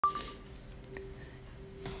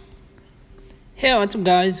Hey, what's up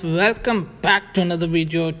guys, welcome back to another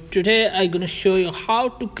video. Today I'm gonna show you how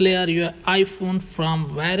to clear your iPhone from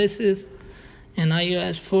viruses in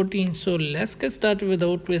iOS 14. So let's get started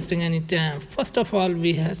without wasting any time. First of all,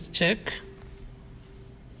 we have to check.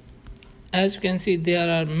 As you can see, there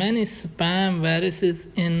are many spam viruses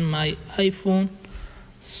in my iPhone.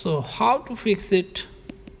 So how to fix it?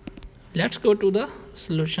 Let's go to the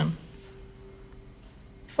solution.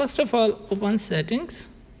 First of all, open settings.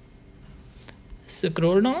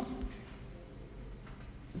 Scroll down,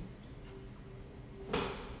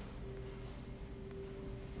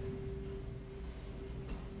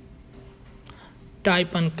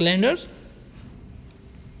 type on calendars,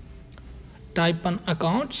 type on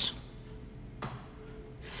accounts,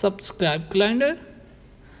 subscribe calendar.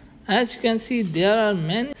 As you can see, there are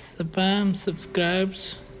many spam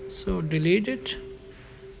subscribes, so delete it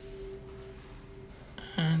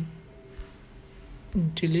and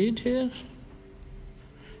delete here.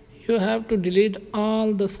 You have to delete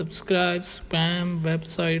all the subscribe, spam,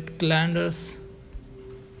 website, calendars.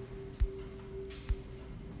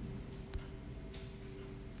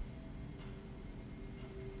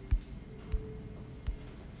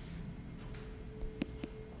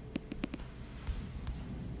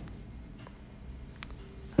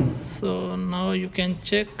 So now you can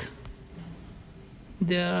check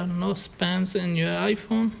there are no spams in your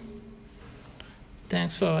iPhone.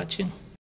 Thanks for watching.